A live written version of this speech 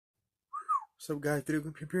What's up, guys? Video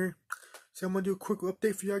Game Pimp here. So I'm gonna do a quick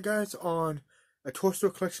update for y'all guys on a Toy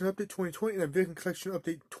Story Collection Update 2020 and a Video Game Collection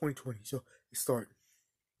Update 2020. So let's start.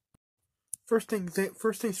 First things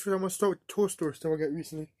first, I'm gonna start with the Toy Story stuff I got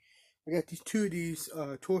recently. I got two of these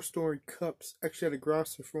Toy Story cups, actually at a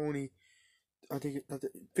Grosser for only I think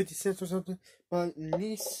 50 cents or something. My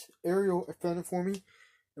niece Ariel found it for me,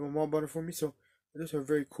 and my mom bought it for me. So those are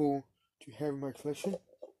very cool to have in my collection.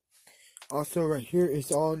 Also, right here is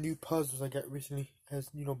all new puzzles I got recently. Has,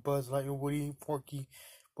 Buzz Lightyear, Woody, Porky,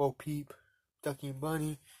 Bo Peep, Ducky and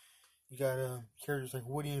Bunny. You got characters like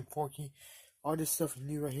Woody and Porky. All this stuff is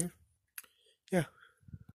new right here. Yeah.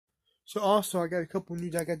 So also, I got a couple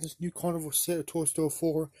new. I got this new Carnival set of Toy Story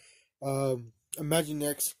 4.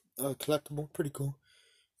 Imaginext collectible. Pretty cool.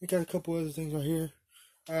 We got a couple other things right here.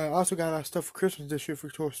 I also got a lot of stuff for Christmas this year for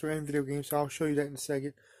Toy Story and video games. So I'll show you that in a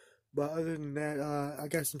second. But other than that, I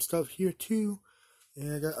got some stuff here too,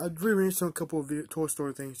 and I rearranged a couple of Toy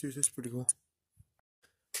Story things too. So it's pretty cool.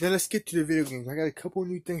 Now let's get to the video games. I got a couple of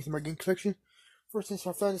new things in my game collection. First thing,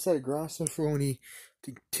 so I found this at a Grosser for only, I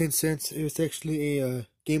think, 10 cents. It was actually a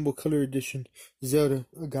Game Boy Color Edition Zelda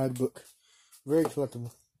guidebook, very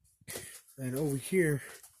collectible. And over here,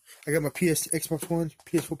 I got my Xbox One,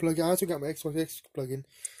 PS4 plug-in. I also got my Xbox X plug-in.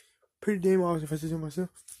 Pretty damn awesome if I say so myself.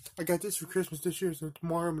 I got this for Christmas this year, so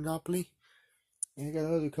tomorrow Monopoly. And I got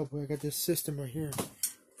another couple. I got this system right here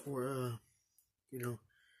for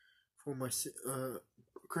for my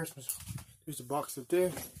Christmas. There's a box up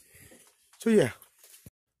there. So yeah,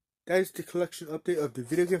 that is the collection update of the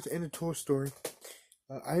video games and the Toy Story.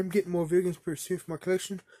 I am getting more video games pretty soon for my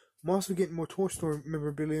collection. I'm also getting more Toy Story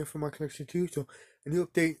memorabilia for my collection too. So a new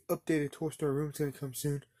updated Toy Story room is gonna come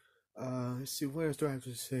soon. Let's see, what else do I have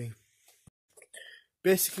to say?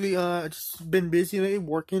 Basically, just been busy lately,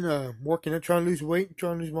 working and trying to lose my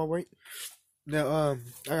weight. Now,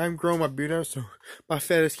 I'm growing my beard out, so my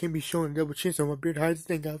fat ass can't be showing double chin, so my beard hides.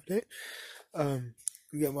 Thank God for that.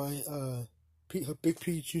 We got my Big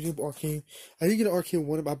Peach using arcade. I did get an arcade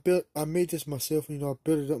one up. I made this myself. I built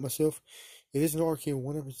it up myself. It is an arcade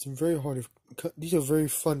one up. It's very hard to. These are very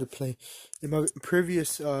fun to play. In my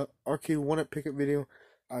previous arcade one up pickup video,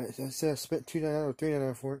 I said I spent $2.99 or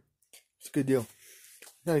 $3.99 for it. It's a good deal.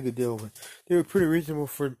 Not a good deal, but they were pretty reasonable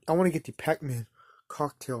for. I want to get the Pac-Man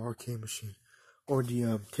cocktail arcade machine, or the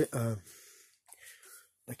I can't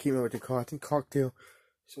remember what they call it. I think cocktail.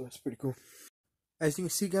 So that's pretty cool. As you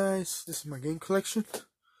can see, guys, this is my game collection.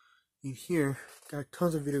 In here, got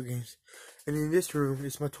tons of video games, and in this room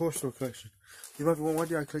is my Toy Story collection. You might be wondering, why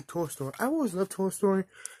do I collect Toy Story? I always loved Toy Story.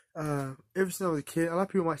 Ever since I was a kid. A lot of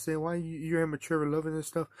people might say, why you're immature loving this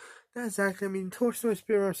stuff. Not exactly. I mean, Toy Story's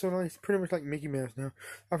been around so long, it's pretty much like Mickey Mouse now.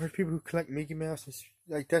 I've heard people who collect Mickey Mouse, it's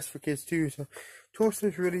like that's for kids too. So Toy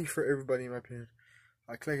Story's really for everybody in my opinion.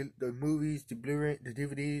 I collect the movies, the Blu-ray, the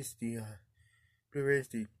DVDs, the Blu-rays,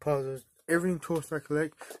 the puzzles, everything Toy Story I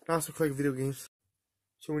collect. I also collect video games.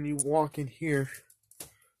 So when you walk in here,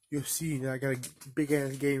 you'll see that I got a big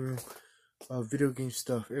ass game room of video game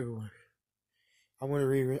stuff everywhere. I want to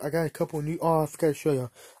rearrange. I got a couple new. Oh, I forgot to show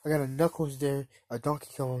y'all. I got a Knuckles there, a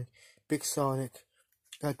Donkey Kong, Big Sonic.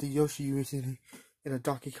 Got the Yoshi recently, and a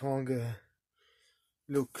Donkey Kong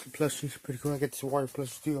little plushie. Pretty cool. I got this wire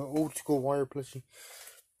plushie too, an old school wire plushie.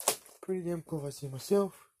 Pretty damn cool if I say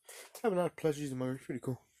myself. I have a lot of plushies in my room. Pretty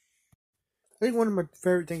cool. I think one of my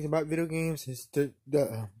favorite things about video games is the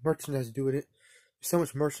merchandise to do with it. There's so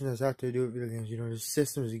much merchandise out there to do with video games. There's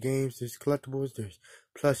systems, there's games, there's collectibles, there's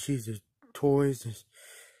plushies, there's toys, there's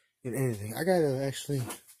anything. I got actually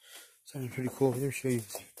something pretty cool. Let me show you.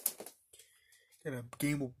 Got a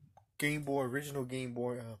Game Boy original Game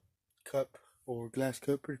Boy cup or glass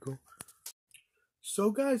cup. Pretty cool. So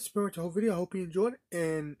guys, that's pretty much the whole video. I hope you enjoyed it,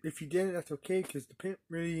 and if you didn't, that's okay, because the pimp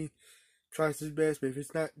really tries his best. But if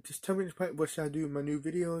it's not, just tell me what should I do in my new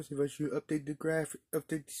videos. If I should update the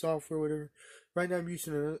update the software, whatever. Right now I'm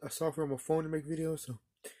using a software on my phone to make videos. So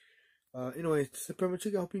anyways, that's pretty much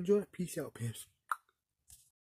it. I hope you enjoyed it. Peace out, pimps.